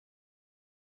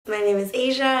My name is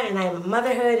Asia and I'm a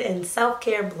motherhood and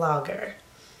self-care blogger.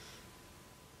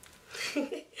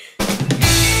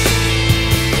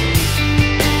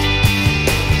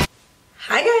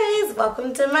 Hi guys,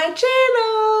 welcome to my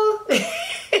channel.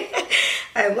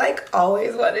 I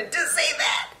always wanted to say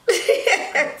that.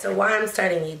 So why I'm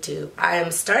starting YouTube? I am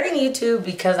starting YouTube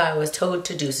because I was told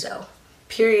to do so.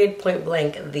 Period, point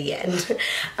blank, the end.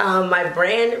 My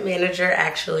brand manager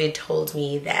actually told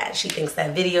me that she thinks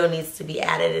that video needs to be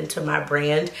added into my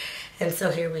brand. And so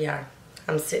here we are.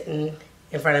 I'm sitting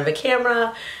in front of a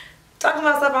camera, talking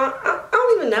about stuff. I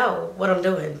don't even know what I'm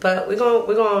doing, but we're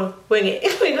gonna wing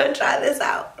it. We're gonna try this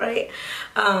out, right?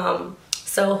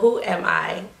 So who am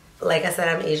I? Like I said,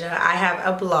 I'm Asia. I have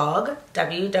a blog,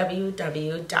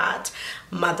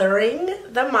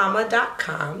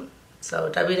 www.motheringthemama.com.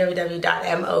 So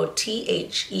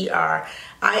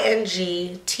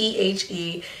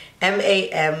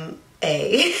www.motheringthemama.com.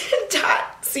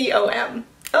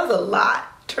 That was a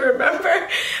lot to remember,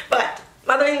 but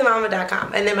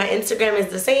motheringthemama.com. And then my Instagram is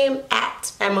the same,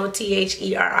 at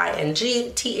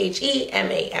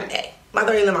motheringthemama.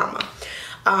 Mothering the Mama.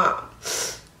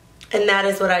 And that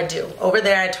is what I do. Over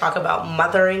there I talk about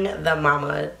mothering the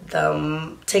mama,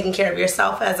 taking care of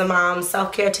yourself as a mom,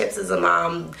 self-care tips as a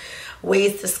mom,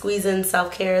 ways to squeeze in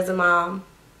self-care as a mom,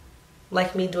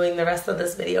 like me doing the rest of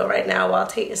this video right now while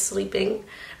Tate is sleeping,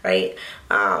 right?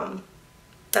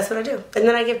 That's what I do. And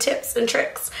then I give tips and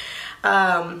tricks.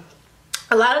 A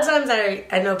lot of times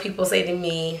I know people say to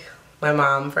me, my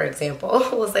mom, for example,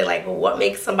 will say like, well, what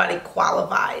makes somebody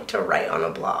qualified to write on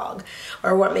a blog?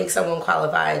 Or what makes someone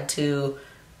qualified to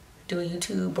do a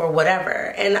YouTube or whatever?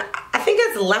 And I think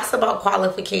it's less about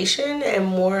qualification and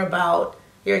more about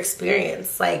your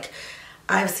experience. Like,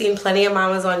 I've seen plenty of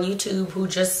mamas on YouTube who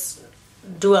just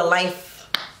do a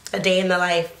day in the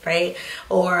life, right?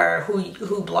 Or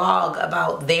who blog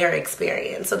about their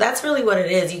experience. So that's really what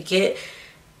it is. You get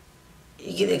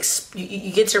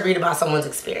to read about someone's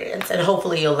experience and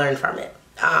hopefully you'll learn from it.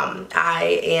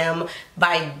 I am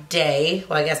by day,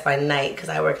 well I guess by night because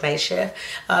I work night shift,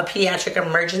 a pediatric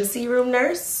emergency room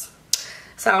nurse.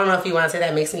 So I don't know if you want to say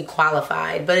that makes me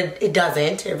qualified, but it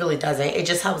doesn't. It really doesn't. It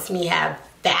just helps me have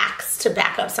facts to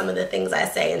back up some of the things I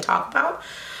say and talk about.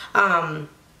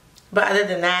 But other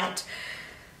than that,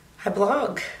 I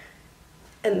blog.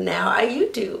 And now I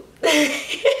YouTube.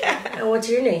 And what's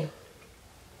your name?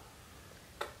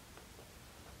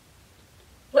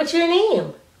 What's your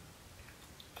name?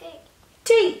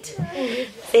 Tate.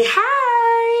 Say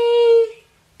hi.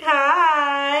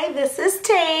 Hi, this is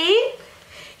Tate.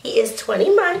 He is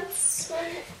 20 months.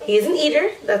 He is an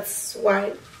eater. That's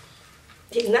why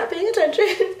he's not paying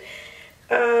attention.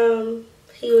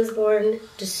 He was born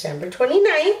December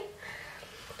 29th.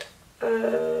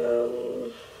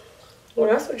 What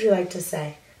else would you like to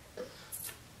say?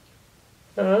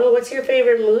 Oh, what's your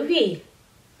favorite movie?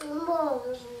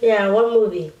 Yeah, what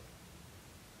movie?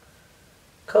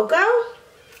 Coco?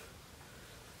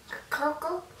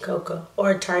 Coco.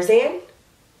 Or Tarzan?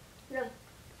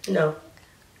 No.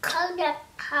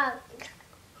 Huh?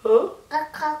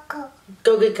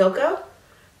 Go get Coco?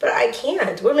 But I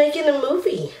can't. We're making a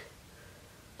movie.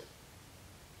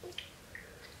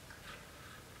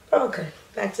 Okay,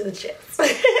 back to the chips.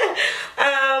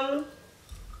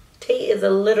 Tate is a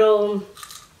little...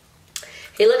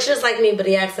 He looks just like me, but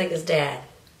he acts like his dad.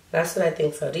 That's what I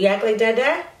think so. Do you act like Dad?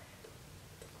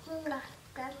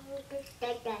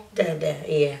 Dad,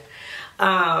 yeah.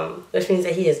 Which means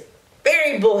that he is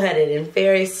very bullheaded and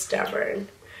very stubborn.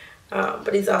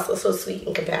 But he's also so sweet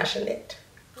and compassionate.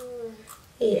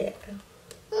 Yeah.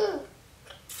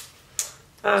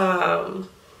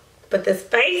 But this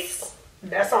face,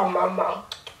 that's on my mom.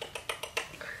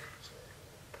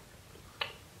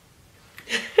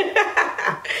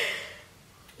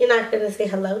 You're not going to say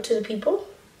hello to the people?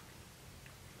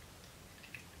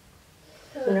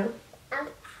 No?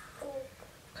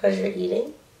 Because you're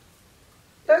eating?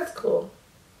 That's cool.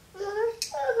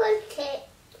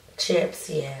 Chips,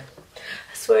 yeah.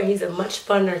 I swear he's a much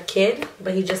funner kid,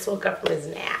 but he just woke up from his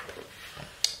nap.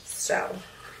 So,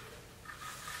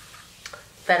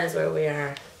 that is where we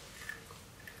are.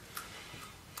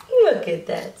 Look at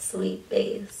that sweet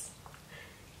face.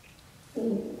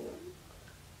 Ooh.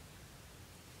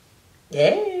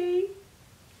 Yay!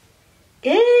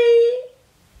 Yay!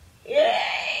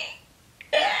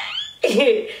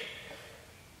 Yay!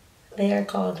 They are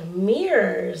called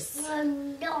mirrors.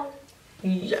 No.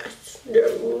 Yes,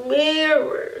 they're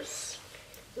mirrors.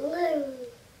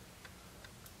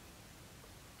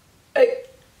 Hey.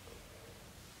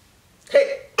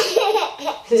 Hey.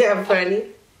 Is that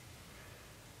funny?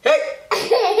 Hey.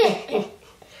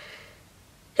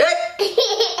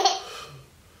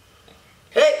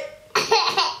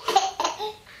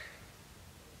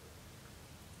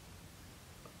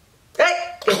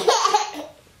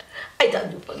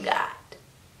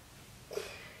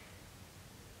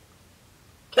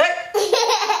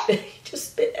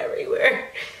 everywhere.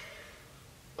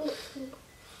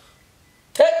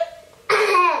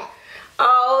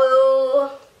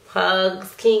 Oh,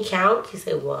 hugs. Can you count? Can you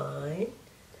say 1,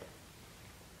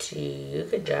 2?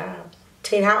 Good job.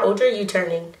 Tate, how old are you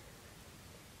turning?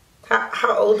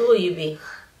 How old will you be?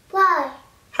 5.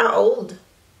 How old?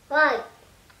 5.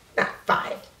 Not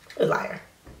 5. You're a liar.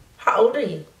 How old are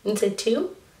you? You say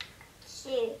 2?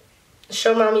 2.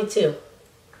 Show mommy 2.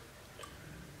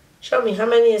 Show me, how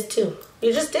many is 2?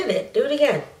 You just did it. Do it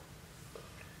again.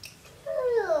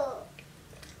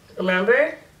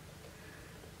 Remember?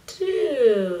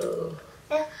 2.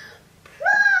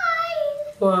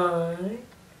 1,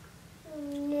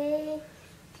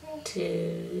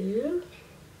 2.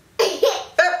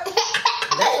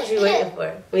 That's what you waiting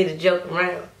for. Me to joke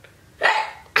around.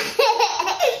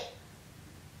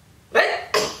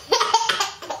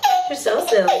 You're so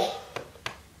silly.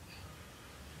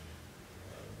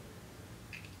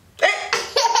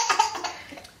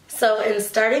 So in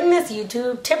starting this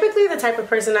YouTube, typically the type of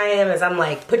person I am is I'm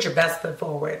like, put your best foot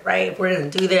forward, right? If we're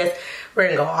gonna do this, we're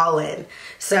gonna go all in.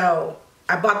 So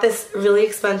I bought this really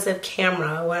expensive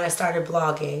camera when I started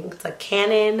blogging. It's a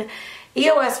Canon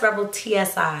EOS Rebel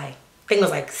TSI. I think it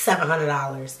was like $700,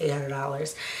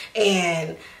 $800.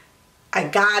 And I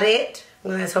got it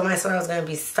when I told myself I was gonna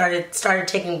be started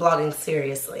taking blogging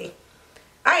seriously.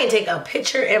 I didn't take a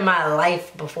picture in my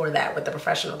life before that with a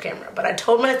professional camera, but I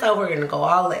told myself we're gonna go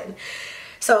all in.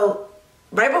 So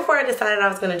right before I decided I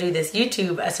was gonna do this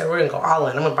YouTube, I said we're gonna go all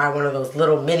in. I'm gonna buy one of those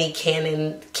little mini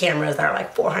Canon cameras that are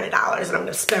like $400, and I'm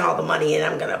gonna spend all the money and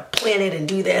I'm gonna plan it and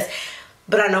do this.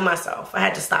 But I know myself. I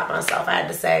had to stop myself. I had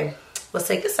to say, let's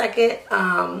take a second.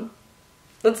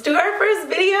 Let's do our first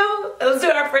video. Let's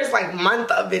do our first like month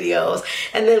of videos,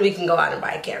 and then we can go out and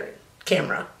buy a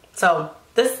camera. So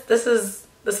this is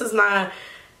my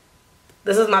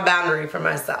boundary for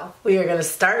myself. We are gonna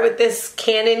start with this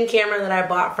Canon camera that I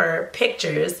bought for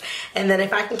pictures, and then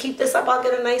if I can keep this up, I'll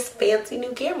get a nice fancy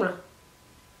new camera.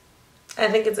 I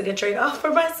think it's a good trade-off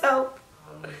for myself.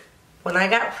 When I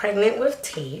got pregnant with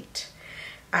Tate,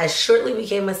 I shortly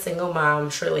became a single mom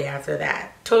shortly after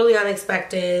that. Totally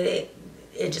unexpected.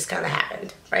 It just kind of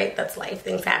happened, right? That's life.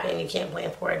 Things happen. You can't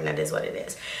plan for it, and that is what it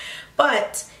is.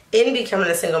 But in becoming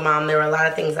a single mom, there were a lot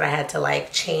of things that I had to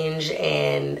like change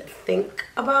and think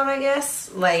about, I guess.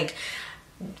 Like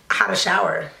how to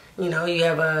shower. You know, you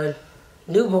have a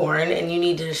newborn and you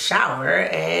need to shower,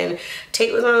 and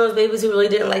Tate was one of those babies who really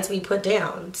didn't like to be put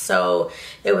down. So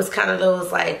it was kind of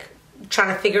those like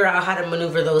trying to figure out how to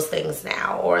maneuver those things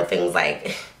now, or things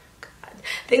like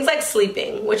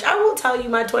sleeping, which I will tell you,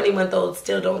 my 20-month-old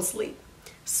still don't sleep.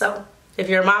 So if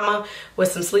you're a mama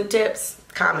with some sleep tips,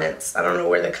 comments. I don't know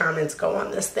where the comments go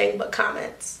on this thing, but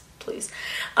comments, please.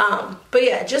 But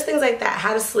yeah, just things like that.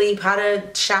 How to sleep, how to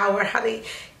shower, how to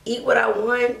eat what I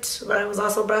want, but I was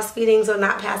also breastfeeding, so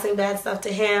not passing bad stuff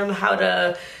to him, how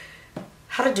to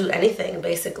do anything,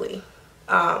 basically.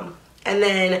 And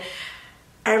then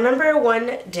I remember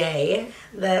one day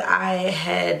that I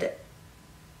had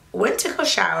went to go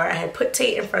shower. I had put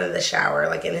Tate in front of the shower,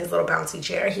 like in his little bouncy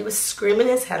chair. He was screaming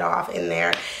his head off in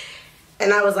there.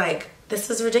 And I was like, this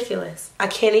is ridiculous. I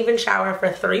can't even shower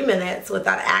for 3 minutes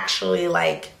without actually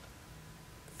like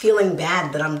feeling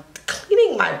bad that I'm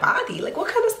cleaning my body. Like,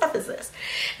 what kind of stuff is this?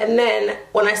 And then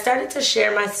when I started to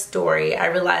share my story, I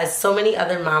realized so many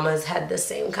other mamas had the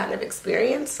same kind of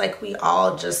experience. Like, we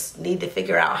all just need to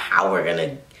figure out how we're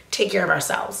gonna take care of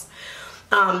ourselves.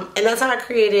 And that's how I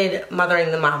created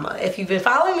Mothering the Mama. If you've been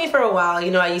following me for a while,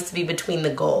 you know I used to be between the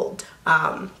gold.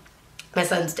 My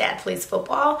son's dad plays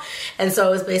football, and so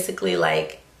it was basically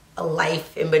like a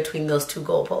life in between those two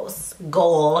goal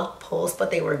posts,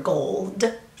 but they were gold.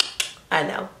 I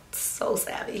know, so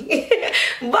savvy.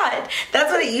 But that's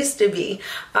what it used to be.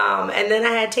 And then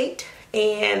I had Tate,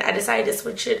 and I decided to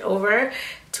switch it over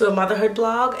to a motherhood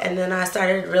blog, and then I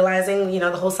started realizing, you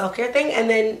know, the whole self-care thing, and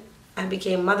then I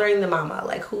became Mothering the Mama.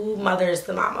 Like, who mothers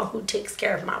the mama? Who takes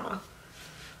care of mama?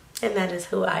 And that is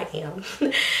who I am.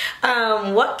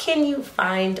 What can you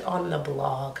find on the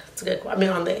blog? It's a good question.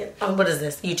 I mean, on what is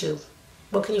this? YouTube.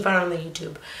 What can you find on the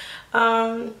YouTube?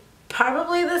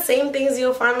 Probably the same things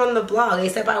you'll find on the blog,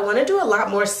 except I want to do a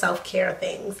lot more self-care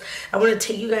things. I want to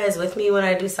take you guys with me when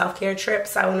I do self-care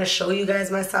trips. I want to show you guys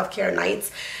my self-care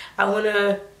nights. I want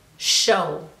to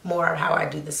show more of how I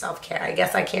do the self-care. I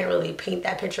guess I can't really paint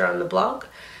that picture on the blog,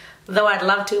 though I'd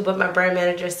love to, but my brand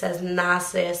manager says, nah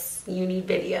sis, you need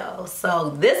video.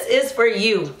 So this is for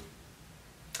you.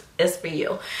 It's for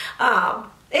you.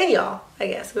 And y'all, I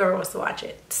guess, whoever wants to watch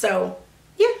it. So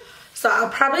yeah. So I'll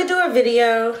probably do a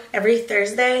video every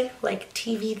Thursday, like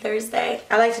TV Thursday.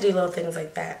 I like to do little things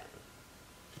like that.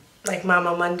 like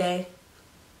Mama Monday,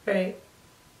 right?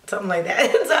 Something like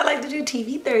that. So I like to do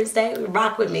TV Thursday.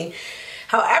 Rock with me.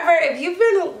 However, if you've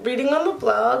been reading on the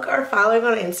blog or following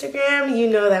on Instagram, you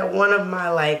know that one of my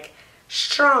like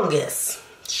strongest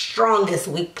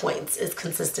weak points is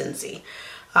consistency.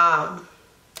 I'm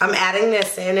adding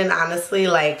this in, and honestly,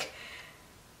 like,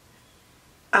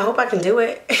 I hope I can do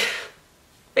it.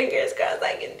 Fingers crossed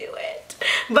I can do it.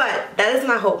 But that is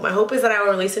my hope. My hope is that I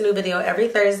will release a new video every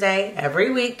Thursday,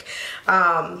 every week.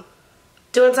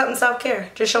 Doing something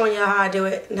self-care. Just showing y'all how I do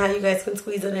it and how you guys can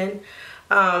squeeze it in.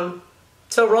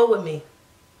 So roll with me.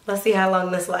 Let's see how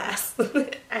long this lasts.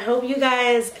 I hope you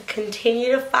guys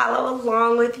continue to follow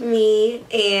along with me,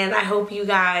 and I hope you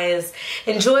guys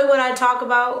enjoy what I talk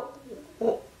about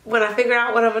when I figure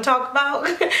out what I'm gonna talk about.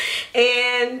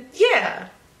 And yeah,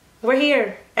 we're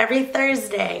here every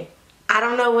Thursday. I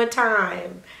don't know what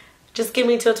time. Just give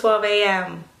me till 12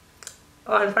 a.m.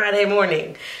 on Friday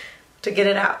morning to get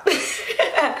it out.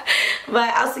 But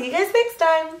I'll see you guys next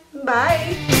time.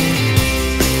 Bye.